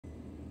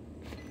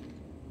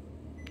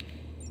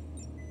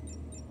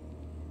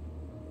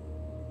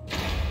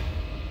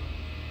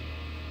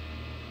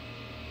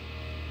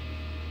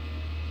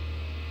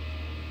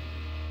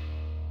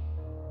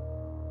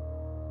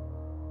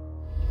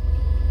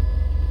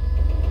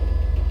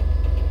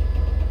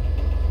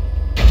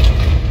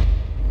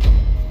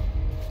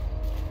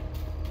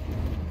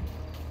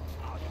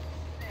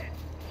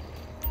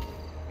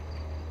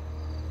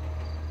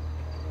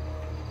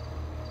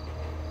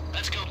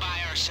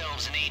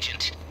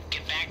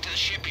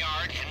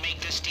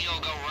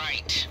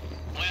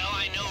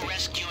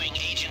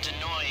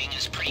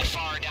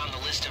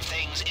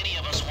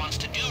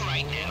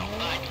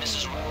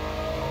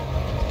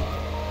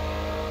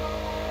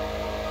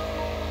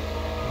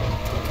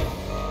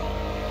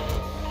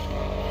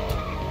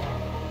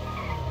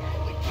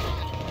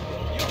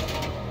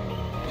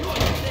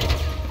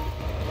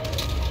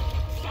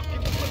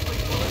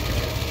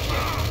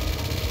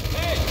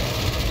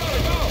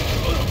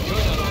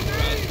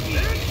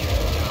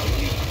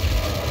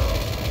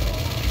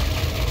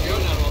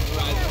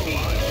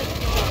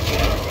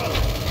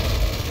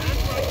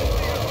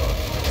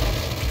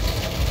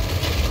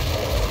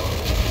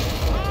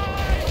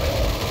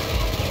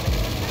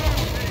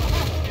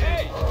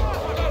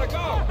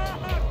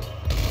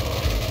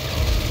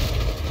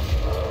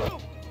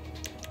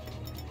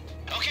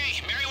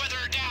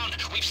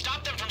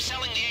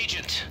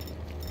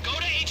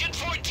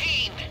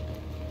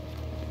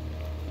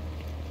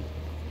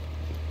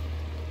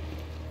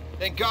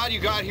Thank God you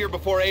got here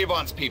before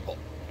Avon's people.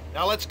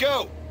 Now let's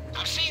go.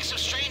 I'm seeing some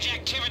strange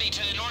activity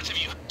to the north of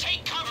you.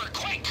 Take cover,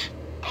 quick!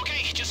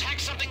 Okay, just hack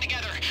something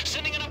together.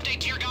 Sending an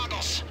update to your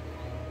goggles.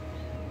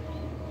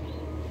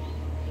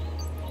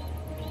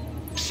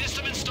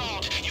 System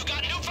installed. You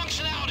got new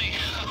functionality.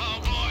 Oh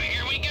boy,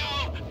 here we go.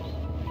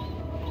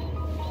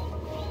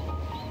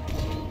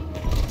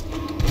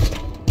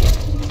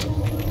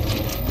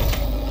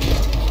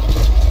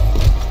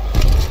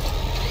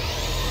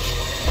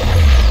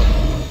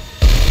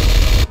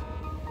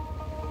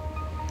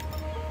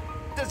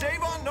 Does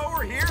Avon know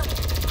we're here?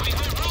 I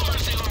heard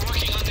rumors they were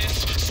working on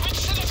this.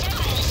 Switch to the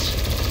thermals.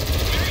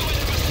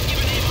 Meriwether must have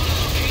given Avon a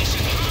location.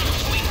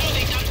 We know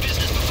they've done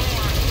business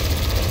before.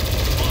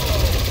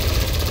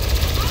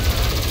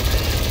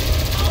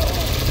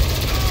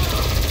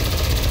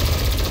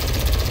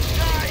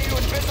 Die, you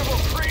invisible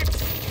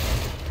creeps!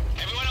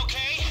 Everyone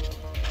okay?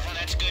 Oh,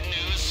 that's good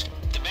news.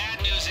 The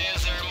bad news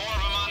is there are more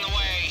of them on the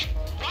way.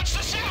 Watch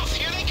the south!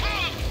 Here they come!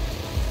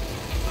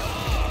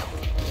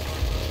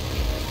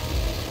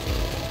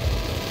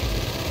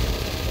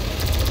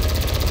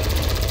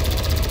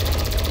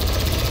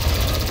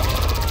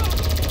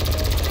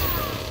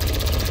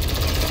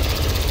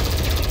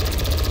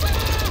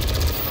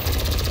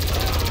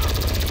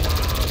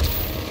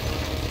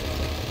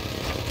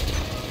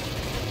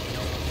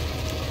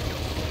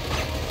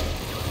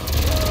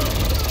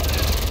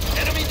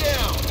 Enemy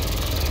down!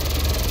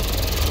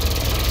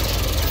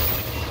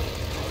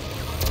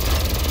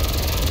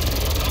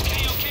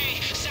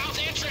 Okay. South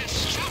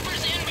entrance.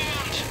 Choppers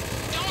inbound.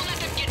 Don't let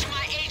them get to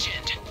my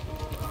agent.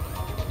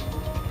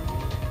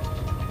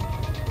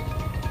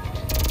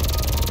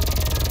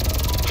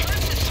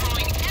 Hertz is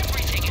throwing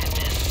everything at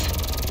this.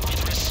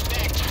 With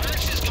respect,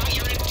 Hertz has got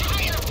your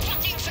entire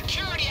fucking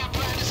security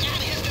apparatus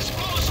at his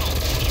disposal.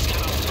 He's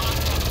got a lot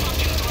to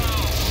fucking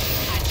throw.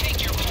 I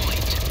take your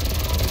point.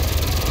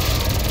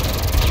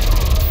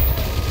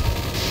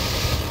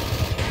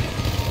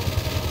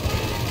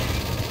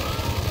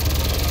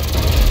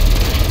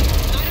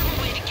 I have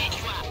a way to get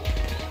you up.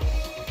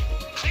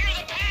 Clear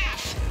the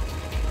path!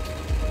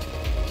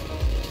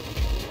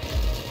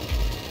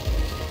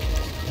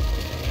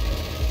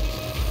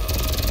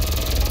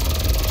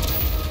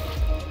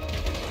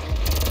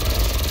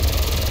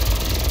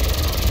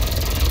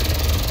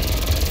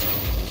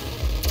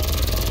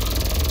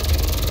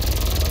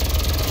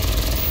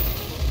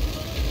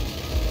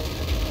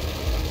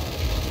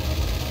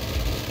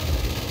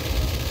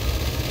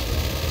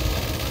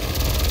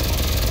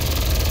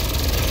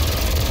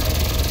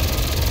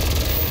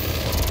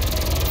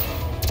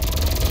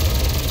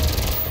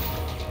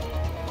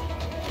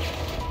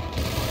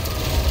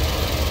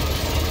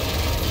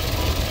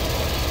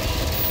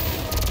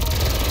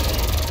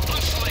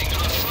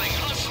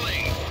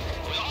 Hustling.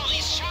 With all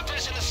these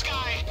choppers in the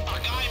sky, our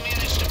guy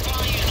managed to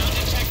fly in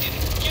undetected.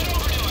 Get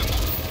over to him.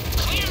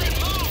 Clear and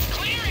move!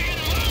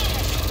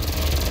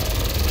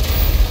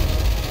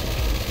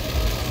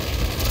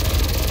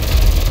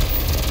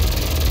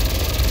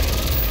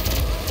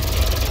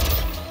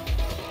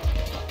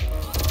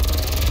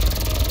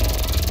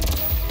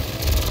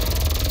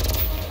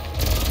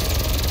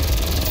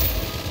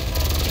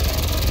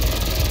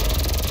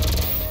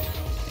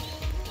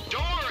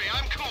 Don't worry,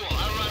 I'm cool.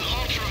 I run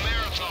ultra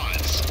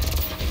marathons.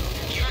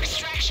 Your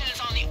extraction is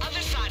on the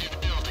other side of the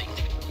building.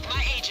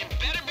 My agent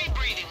better be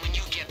breathing when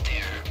you get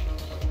there.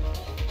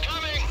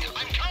 Coming!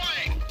 I'm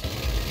coming!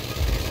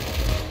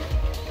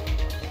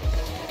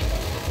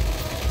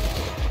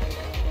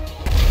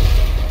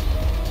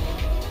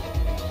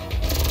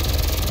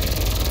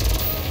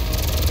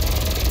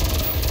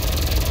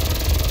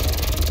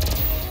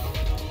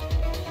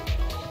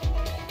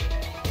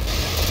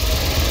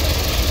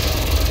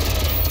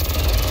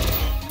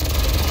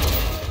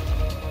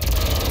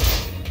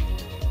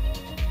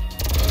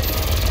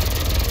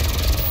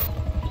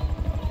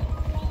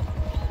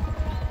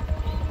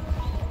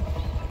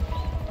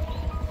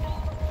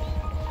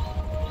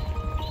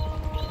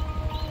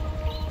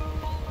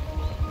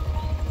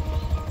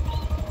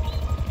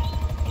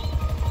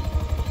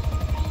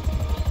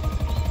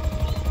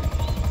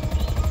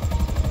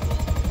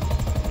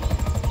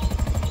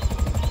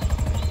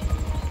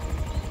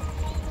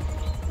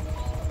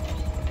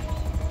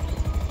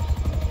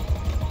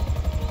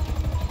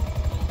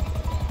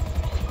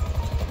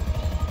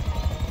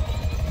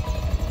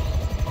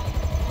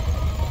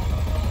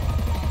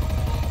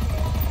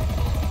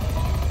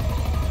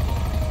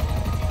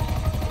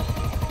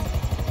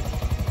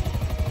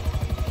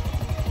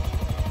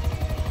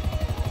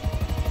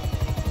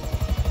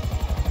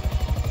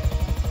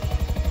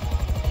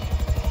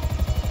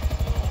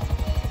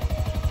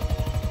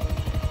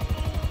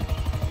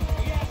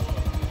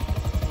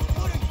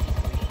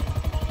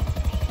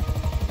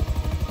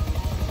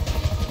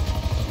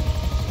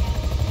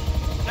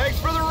 Thanks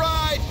for the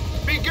ride!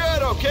 Be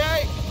good,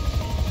 okay?